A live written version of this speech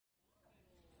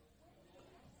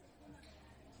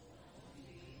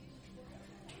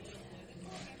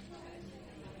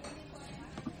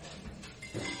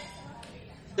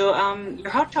So,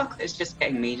 your hot chocolate is just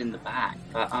getting made in the back,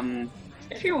 but,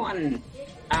 if you're wanting,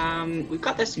 we've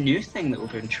got this new thing that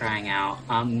we've been trying out.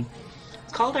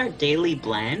 It's called our Daily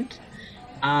Blend.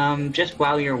 Just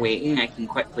while you're waiting, I can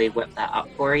quickly whip that up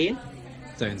for you.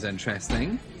 Sounds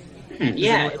interesting. Yeah. Has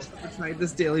anyone else tried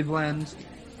this Daily Blend?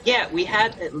 Yeah, we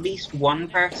had at least one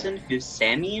person who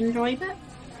semi-enjoyed it.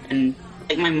 And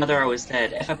like my mother always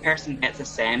said, if a person gets a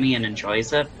semi and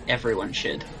enjoys it, everyone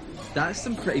should. That's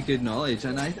some pretty good knowledge,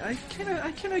 and I kind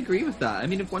of agree with that. I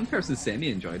mean, if one person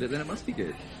semi-enjoyed it, then it must be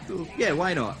good. So, yeah,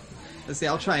 why not? Let's say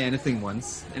I'll try anything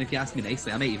once, and if you ask me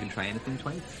nicely, I might even try anything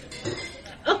twice.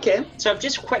 Okay, so I've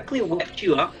just quickly whipped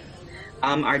you up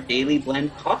our Daily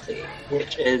Blend coffee,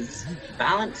 which is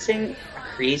balancing a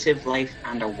creative life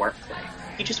and a work life.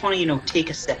 You just want to, take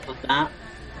a sip of that.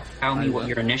 Tell me what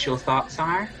your initial thoughts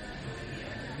are.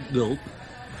 Nope.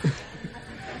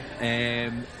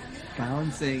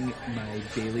 Balancing my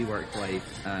daily work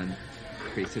life and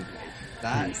creative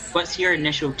life. What's your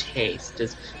initial taste?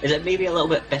 Is it maybe a little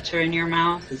bit bitter in your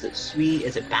mouth? Is it sweet?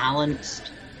 Is it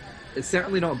balanced? It's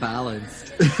certainly not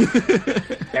balanced.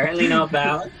 Certainly not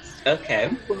balanced? Okay.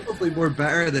 Probably more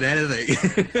bitter than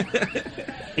anything.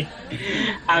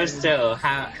 How so?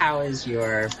 How is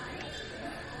your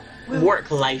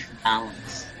work-life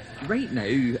balance? Right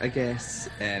now, I guess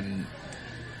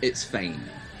it's fine,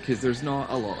 because there's not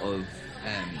a lot of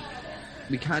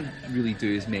we can't really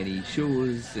do as many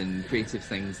shows and creative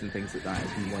things and things like that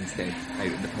as we once did out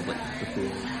in the public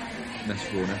before Miss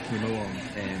Rona came along.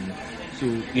 So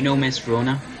you know Miss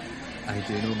Rona? I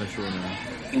do know Miss Rona.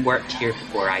 She worked here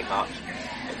before I got here.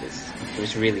 It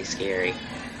was really scary.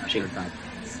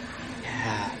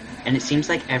 Yeah, and it seems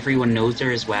like everyone knows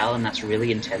her as well, and that's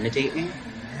really intimidating.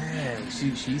 Yeah,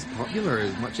 she's popular.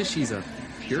 As much as she's a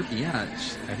pure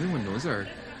biatch, everyone knows her.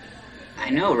 I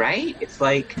know, right? It's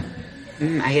like,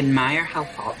 I admire how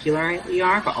popular you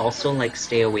are, but also,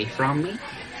 stay away from me.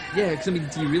 Yeah, because, I mean,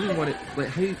 do you really want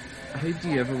to, how do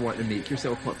you ever want to make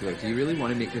yourself popular? Do you really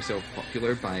want to make yourself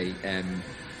popular by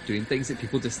doing things that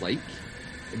people dislike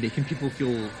and making people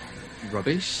feel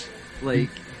rubbish? If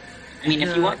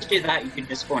you want to do that, you can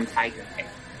just go on Tiger King.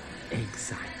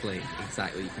 Exactly.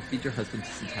 You can feed your husband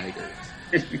to some tigers.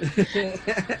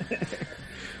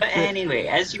 But anyway,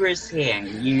 as you were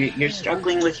saying, you're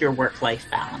struggling with your work-life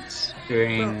balance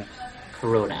during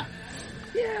Corona.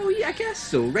 Yeah, well, I guess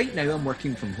so. Right now I'm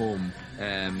working from home.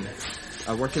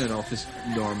 I work in an office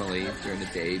normally during the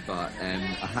day, but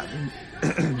I haven't...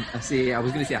 I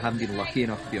was going to say I haven't been lucky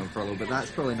enough to be on furlough, but that's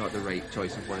probably not the right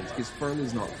choice of words, because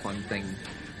furlough's not a fun thing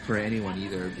for anyone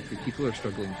either, because people are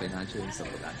struggling financially and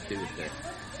stuff like that to do with it.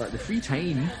 But the free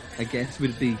time, I guess,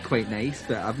 would be quite nice,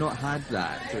 but I've not had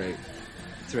that throughout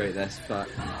this.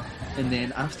 And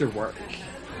then after work,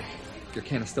 you're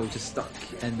kind of still just stuck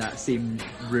in that same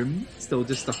room, still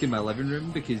just stuck in my living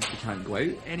room because you can't go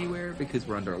out anywhere because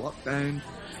we're under lockdown.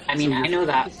 I mean, I know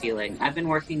that feeling. I've been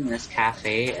working in this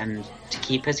cafe, and to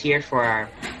keep us here for our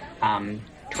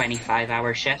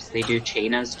 25-hour shifts, they do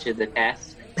chain us to the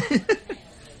desk.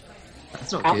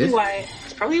 That's not good.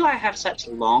 It's probably why I have such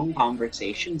long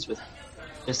conversations with,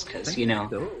 just because,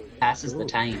 passes the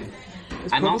time.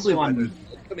 I'm also on...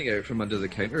 Coming out from under the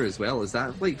counter as well. Is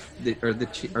that are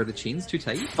the chains too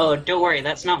tight? Oh, don't worry,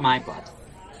 that's not my blood.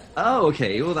 Oh,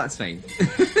 okay. Well, that's fine.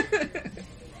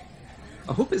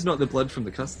 I hope it's not the blood from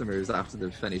the customers after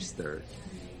they've finished their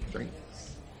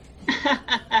drinks.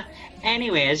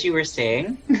 Anyway, as you were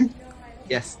saying.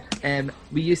 Yes.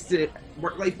 We used to...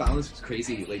 Work-life balance was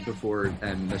crazy, before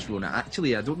Miss Rona.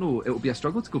 Actually, I don't know. It will be a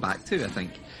struggle to go back to, I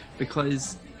think.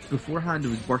 Because beforehand, I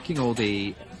was working all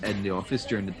day in the office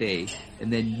during the day.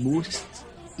 And then most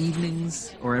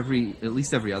evenings, or at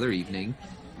least every other evening,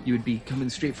 you would be coming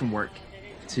straight from work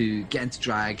to get into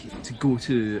drag, to go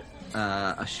to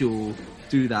a show,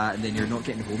 do that, and then you're not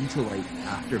getting home till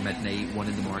after midnight, 1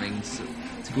 a.m, so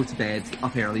to go to bed,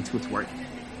 up early to go to work.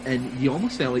 And you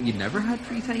almost felt like you never had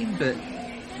free time, but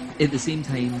at the same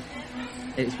time,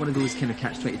 it's one of those kind of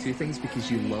catch-22 things,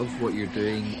 because you love what you're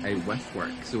doing out with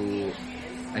work. So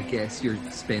I guess you're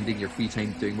spending your free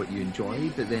time doing what you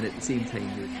enjoy, but then at the same time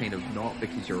you're kind of not,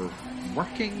 because you're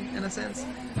working in a sense.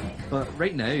 But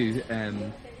right now,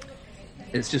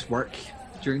 it's just work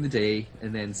during the day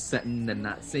and then sitting in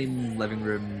that same living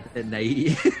room at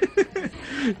night.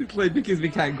 Because we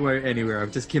can't go out anywhere.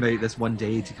 I've just came out this one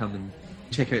day to come and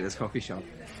check out this coffee shop.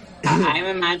 I'm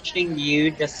imagining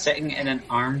you just sitting in an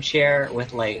armchair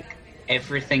with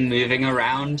everything moving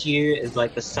around you as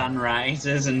the sun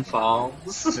rises and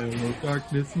falls. Hello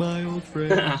darkness, my old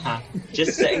friend.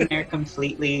 Just sitting there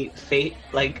completely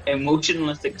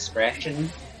emotionless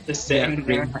expression. Just Yeah, sitting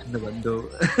rain there. hitting the window.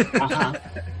 Uh-huh.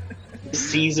 The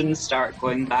seasons start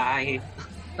going by.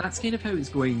 That's kind of how it's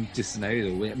going just now,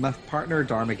 though. My partner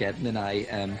Darmageddon and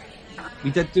I,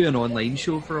 we did do an online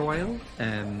show for a while,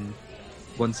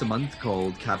 once a month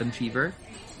called Cabin Fever.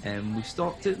 We've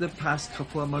stopped it the past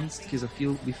couple of months because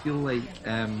we feel like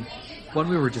one,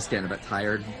 we were just getting a bit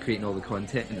tired creating all the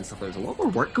content and stuff. There's a lot more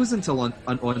work goes into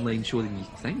an online show than you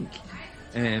think,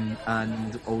 and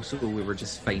also we were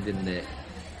just finding that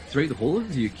throughout the whole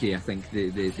of the UK, I think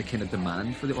the kind of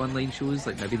demand for the online shows,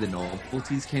 like maybe the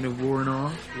novelty's kind of worn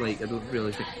off. Like I don't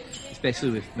really think,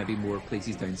 especially with maybe more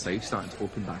places down south starting to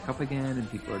open back up again and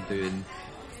people are doing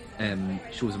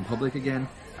shows in public again.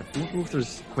 I don't know if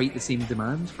there's quite the same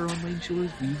demand for online shows.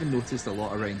 We even noticed a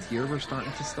lot around here were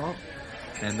starting to stop,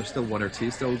 and there's still one or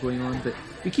two still going on, but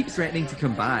we keep threatening to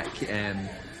come back.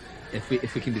 If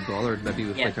we can be bothered, maybe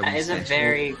with like a that is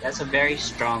special. that's a very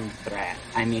strong threat.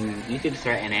 I mean, you could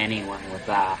threaten anyone with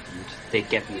that, and they'd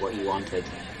give you what you wanted.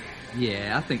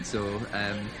 Yeah, I think so.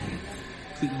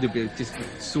 They'll be just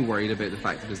so worried about the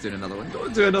fact of us doing another one.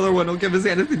 Don't do another one. Don't give us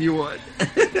anything you want.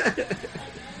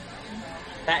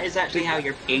 That is actually how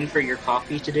you're paying for your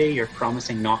coffee today. You're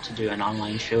promising not to do an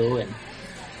online show, and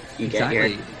you get your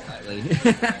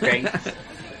drinks.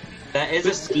 That is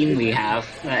a scheme we have.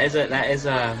 That is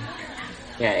a.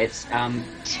 Yeah, it's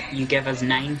you give us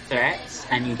 9 threats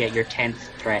and you get your 10th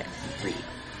threat free.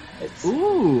 It's...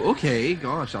 Ooh, okay.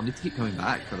 Gosh, I'll need to keep coming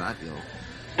back for that deal.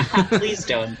 Please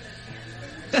don't.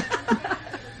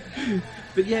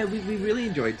 But yeah, we really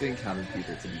enjoyed doing Cabin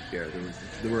Fever, to be fair.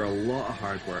 There were a lot of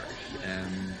hard work,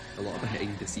 a lot of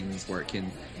behind the scenes work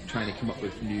in trying to come up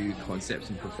with new concepts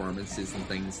and performances and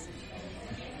things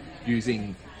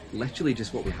using literally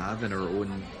just what we have in our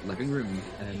own living room,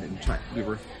 we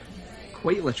were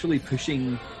quite literally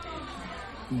pushing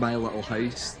my little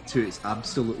house to its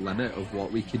absolute limit of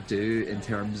what we could do in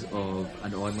terms of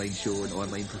an online show and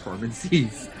online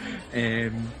performances.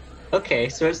 Okay,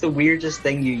 so it's the weirdest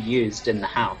thing you used in the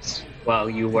house while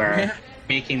you were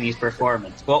making these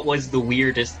performances. What was the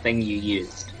weirdest thing you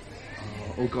used?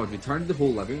 Oh god, we turned the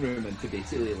whole living room into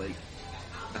basically like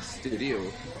a studio.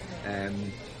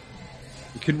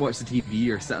 You couldn't watch the TV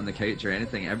or sit on the couch or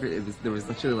anything. There was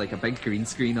literally like a big green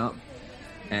screen up,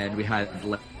 and we had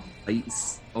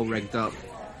lights all rigged up.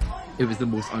 It was the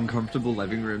most uncomfortable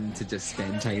living room to just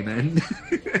spend time in.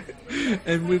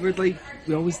 And we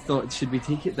always thought, should we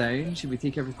take it down? Should we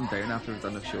take everything down after we've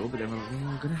done the show? But then we're like,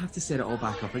 we're going to have to set it all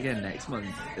back up again next month.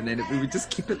 And then we would just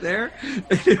keep it there.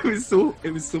 And it was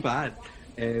so bad.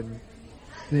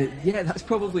 But yeah, that's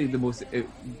probably the most.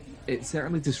 It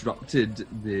certainly disrupted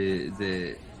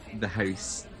the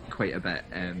house quite a bit.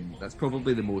 That's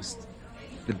probably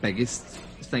the biggest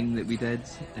thing that we did,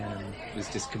 was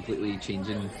just completely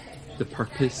changing the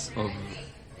purpose of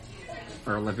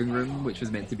our living room, which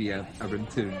was meant to be a room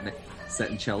to sit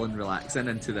and chill and relax in,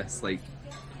 into this like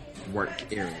work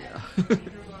area.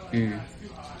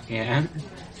 Yeah,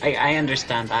 I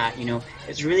understand that. You know,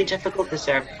 it's really difficult to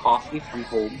serve coffee from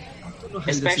home,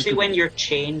 especially when you're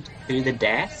chained to the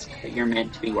desk that you're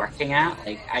meant to be working at.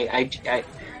 Like I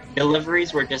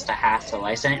deliveries were just a hassle.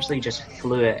 I essentially just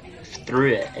threw it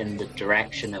in the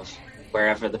direction of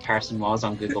wherever the person was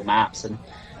on Google Maps, and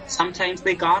sometimes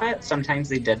they got it, sometimes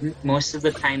they didn't. Most of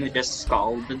the time it just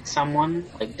scalded someone,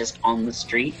 like just on the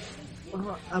street.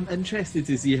 Well, I'm interested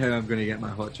to see how I'm going to get my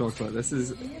hot chocolate. This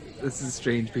is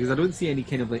strange because I don't see any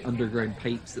kind of like underground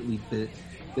pipes that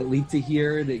lead to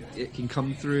here that it can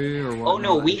come through or what. Oh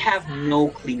no, we have no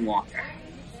clean water.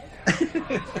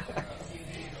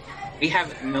 We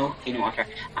have no clean water.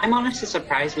 I'm honestly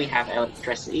surprised we have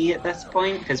electricity at this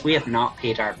point because we have not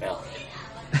paid our bill.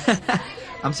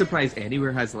 I'm surprised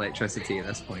anywhere has electricity at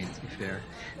this point, to be fair.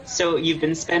 So you've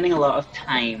been spending a lot of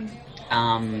time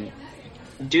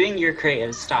doing your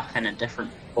creative stuff in a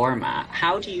different format.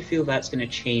 How do you feel that's going to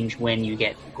change when you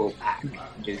get to go back and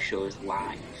do shows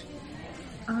live?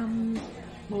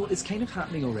 Well, it's kind of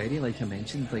happening already, like I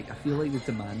mentioned. Like, I feel like the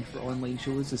demand for online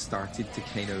shows has started to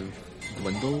kind of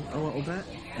dwindle a little bit.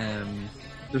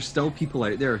 There's still people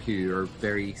out there who are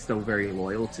still very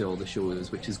loyal to all the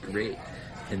shows, which is great.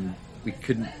 And we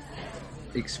couldn't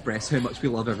express how much we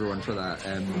love everyone for that.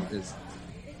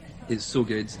 It's so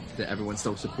good that everyone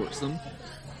still supports them.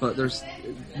 But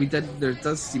there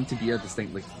does seem to be a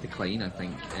distinct decline, I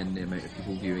think, in the amount of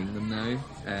people viewing them now,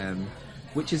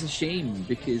 which is a shame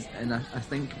because, and I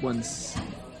think once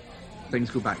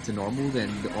things go back to normal, then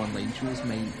the online shows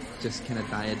might just kind of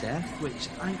die a death, which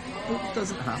I hope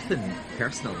doesn't happen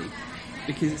personally,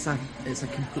 because it's a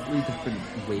completely different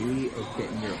way of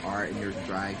getting your art and your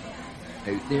drag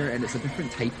out there, and it's a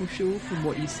different type of show from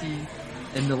what you see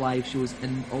in the live shows,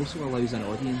 and also allows an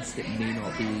audience that may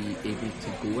not be able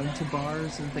to go into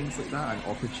bars and things like that an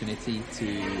opportunity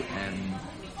to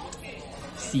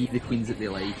see the queens that they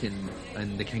like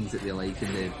and the kings that they like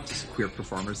and the just queer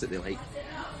performers that they like,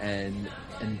 and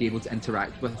be able to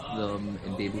interact with them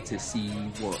and be able to see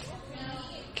what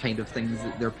kind of things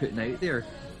that they're putting out there.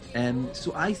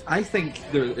 So I think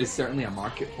there is certainly a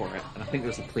market for it, and I think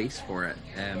there's a place for it,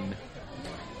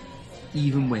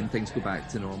 even when things go back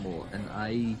to normal. And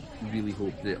I really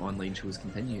hope that online shows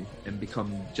continue and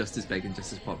become just as big and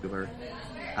just as popular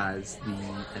as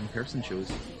the in-person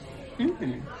shows.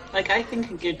 Mm-hmm. Like, I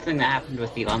think a good thing that happened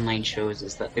with the online shows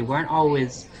is that they weren't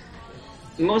always...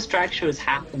 Most drag shows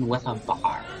happen with a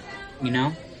bar, you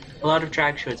know? A lot of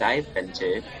drag shows I've been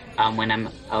to, when I'm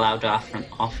allowed off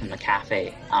from the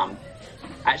cafe,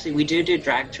 actually, we do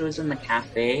drag shows in the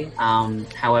cafe.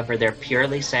 However, they're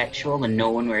purely sexual and no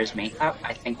one wears makeup.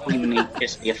 I think we may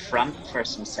just be a front for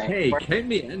some sex. Hey, work. count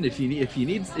me in if you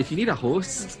need a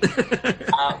host.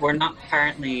 We're not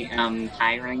currently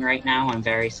hiring right now. I'm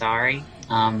very sorry.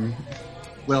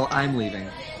 Well, I'm leaving.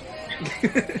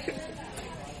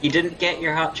 You didn't get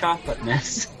your hot chocolate,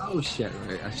 miss. Oh shit!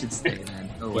 Right, I should stay then.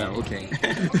 Oh well, okay.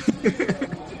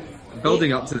 I'm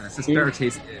building up to this. It's better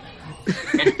tasting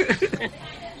good.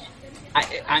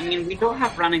 I mean, we don't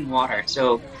have running water,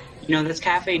 so, you know, this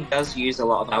cafe does use a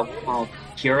lot of alcohol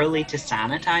purely to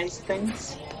sanitize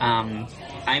things.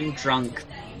 I'm drunk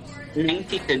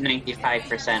 90 to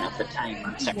 95% of the time.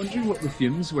 I was wondering what the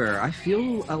fumes were. I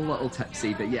feel a little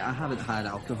tipsy, but yeah, I haven't had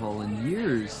alcohol in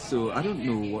years, so I don't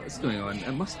know what's going on.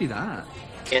 It must be that.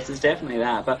 Yes, it's definitely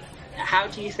that, but how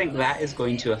do you think that is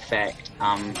going to affect,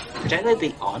 particularly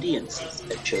the audiences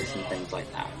at shows and things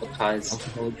like that? Because...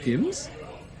 Alcoholic fumes?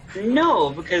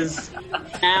 No, because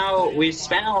now we've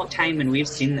spent a lot of time and we've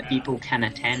seen that people can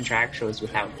attend drag shows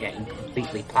without getting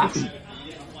completely plastered.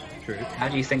 True. How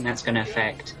do you think that's going to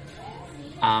affect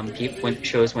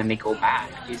shows when they go back?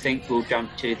 Do you think we'll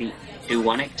jump to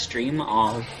one extreme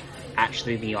of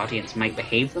actually the audience might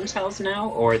behave themselves now,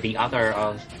 or the other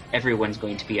of everyone's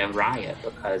going to be a riot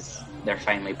because they're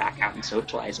finally back out and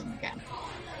socializing again?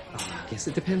 I guess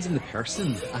it depends on the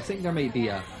person. I think there might be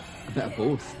a bit of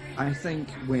both. I think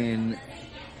when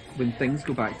things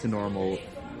go back to normal,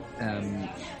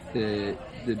 the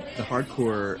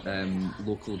hardcore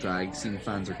local drag scene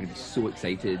fans are going to be so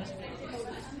excited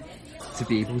to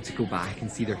be able to go back and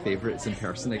see their favourites in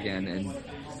person again. And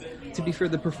to be fair,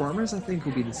 the performers, I think,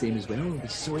 will be the same as well. They'll be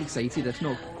so excited, if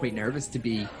not quite nervous, to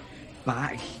be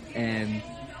back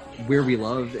where we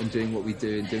love and doing what we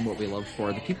do and doing what we love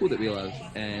for the people that we love.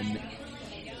 And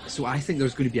so I think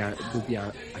there'll be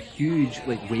a huge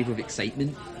wave of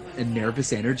excitement and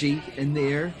nervous energy in the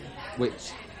air,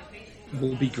 which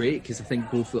will be great because I think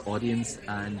both the audience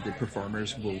and the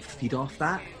performers will feed off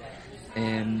that.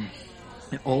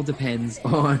 It all depends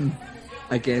on,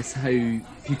 I guess, how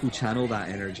people channel that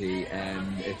energy.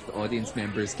 If the audience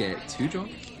members get too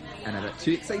drunk and a bit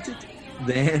too excited,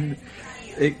 then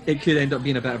it could end up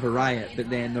being a bit of a riot. But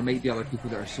then there might be other people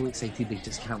that are so excited they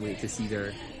just can't wait to see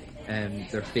their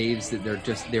faves, that they're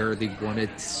just there, they want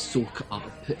to soak up,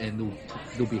 and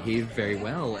they'll behave very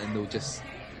well, and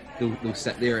they'll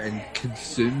sit there and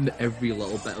consume every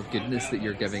little bit of goodness that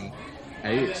you're giving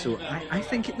out. So I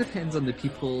think it depends on the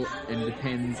people and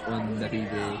depends on maybe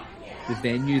the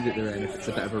venue that they're in. If it's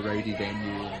a bit of a rowdy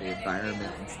venue and the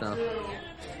environment and stuff,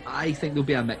 I think there'll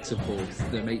be a mix of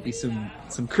both. There might be some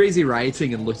crazy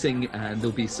rioting and looting, and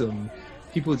there'll be some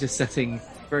people just sitting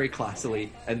very classily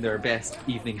in their best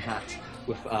evening hat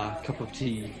with a cup of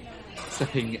tea,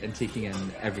 sipping and taking in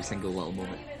every single little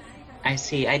moment. I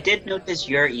see. I did notice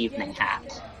your evening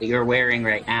hat that you're wearing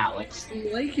right now. It's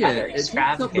like rather it.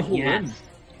 extravagant. Yes.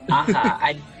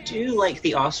 I do like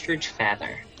the ostrich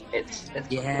feather. It's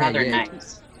rather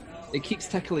nice. It keeps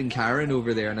tickling Karen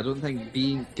over there, and I don't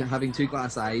think having two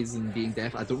glass eyes and being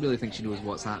deaf, I don't really think she knows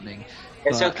what's happening.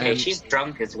 It's okay. She's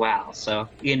drunk as well, so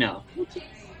you know.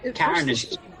 Karen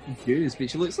is confused, but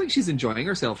she looks like she's enjoying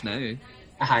herself now.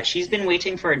 She's been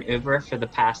waiting for an Uber for the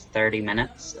past 30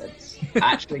 minutes. It's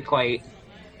actually quite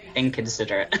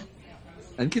inconsiderate.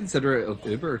 Inconsiderate of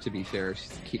Uber, to be fair.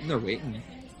 She's keeping her waiting.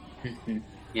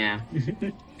 Yeah.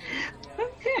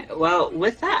 Okay. Well,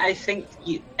 with that, I think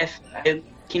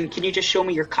can you just show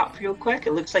me your cup real quick?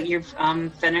 It looks like you've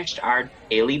finished our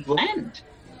daily blend.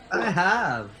 I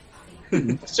have.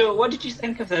 So, what did you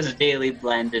think of this daily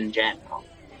blend in general?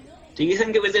 Do you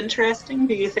think it was interesting?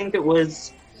 Do you think it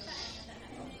was,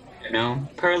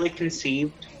 poorly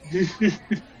conceived?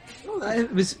 Well,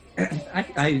 it was.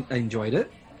 I enjoyed it.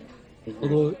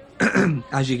 Although,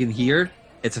 as you can hear,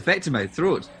 it's affecting my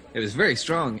throat. It was very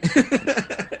strong.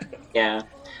 Yeah.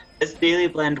 This daily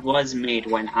blend was made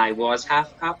when I was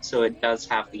half cup, so it does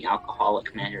have the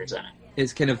alcoholic measures in it.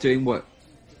 It's kind of doing what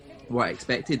I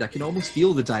expected. I can almost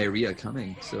feel the diarrhea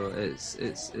coming, so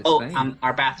it's fine.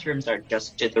 Our bathrooms are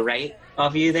just to the right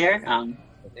of you there.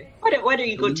 Why don't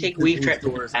you go take a wee trip to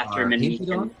the bathroom and meet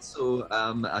them? So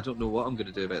I don't know what I'm going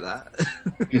to do about that.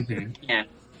 Mm-hmm. Yeah.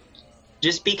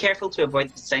 Just be careful to avoid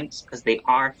the sinks because they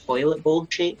are toilet bowl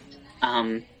shaped.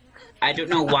 I don't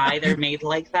know why they're made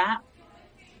like that.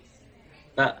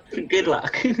 But good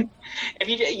luck. If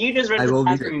you just run to the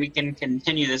bathroom, we can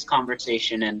continue this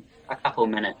conversation in a couple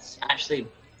minutes. Actually,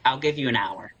 I'll give you an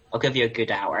hour. I'll give you a good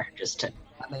hour just to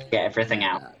get everything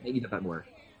out. Maybe a bit more.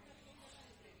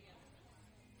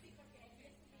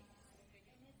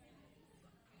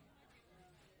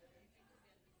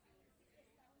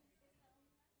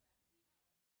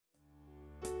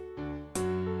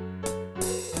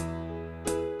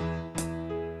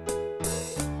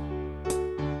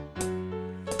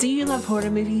 Do you love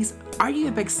horror movies? Are you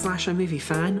a big slasher movie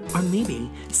fan? Or maybe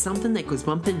something that goes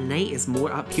bump in the night is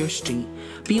more up your street?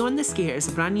 Beyond the Scare is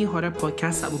a brand new horror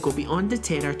podcast that will go beyond the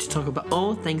terror to talk about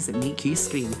all things that make you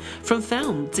scream, from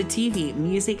film to TV,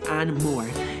 music and more.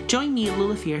 Join me,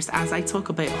 Lola Fierce, as I talk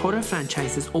about horror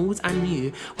franchises old and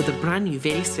new with a brand new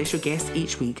very special guest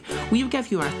each week. We will give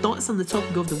you our thoughts on the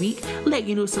topic of the week, let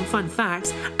you know some fun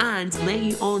facts and let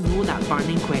you all know that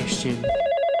burning question.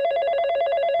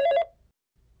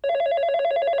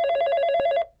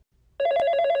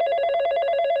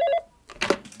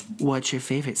 What's your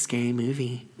favourite scary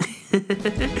movie?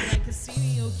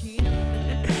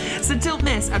 So don't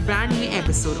miss a brand new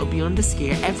episode of Beyond the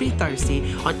Scare every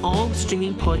Thursday on all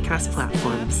streaming podcast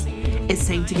platforms. It's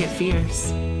time to get fierce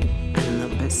and a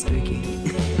little bit spooky.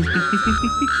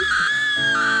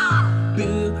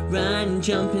 Boo, run,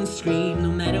 jump and scream.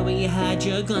 No matter where you hide,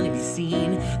 you're gonna be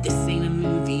seen. This ain't a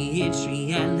movie, it's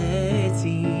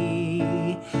reality.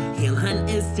 He'll hunt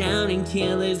us down and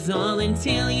kill us all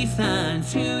until he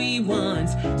finds who he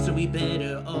wants. So we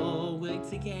better all work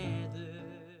together.